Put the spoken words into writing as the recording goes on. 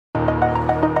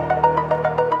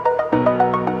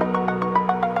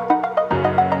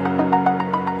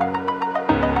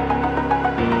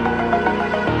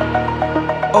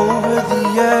Over the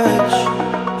edge,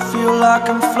 feel like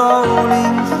I'm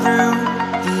floating through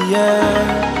the air.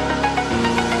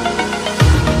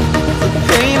 The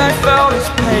pain I felt is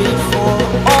paid for,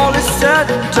 all is said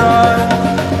and done.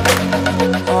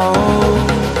 Oh,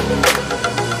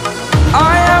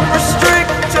 I am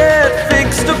restricted,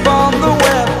 fixed upon the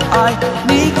web. I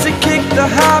need to kick the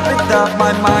habit that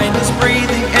my mind is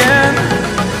breathing in.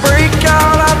 Break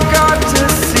out, I've got to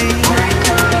see.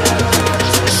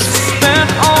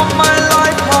 Spent all my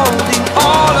life holding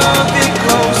all of it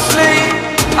closely.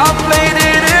 I played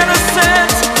it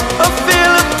innocent, a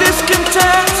feel of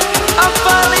discontent. I'm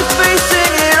finally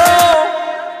facing it all,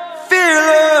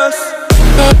 fearless.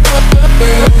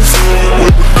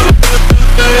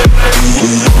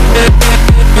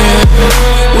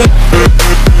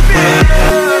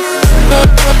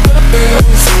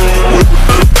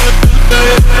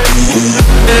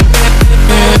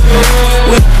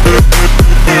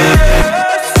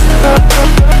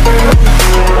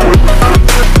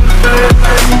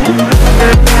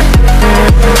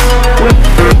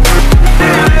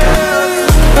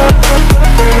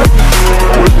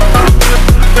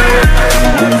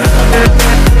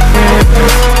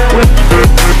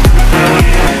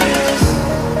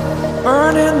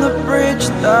 Burning the bridge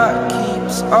that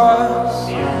keeps us.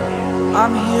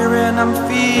 I'm here and I'm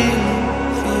feeling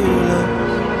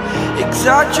fearless.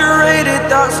 Exaggerated,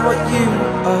 that's what you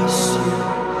assume.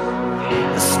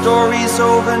 The story's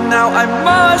over now, I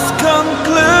must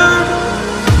conclude.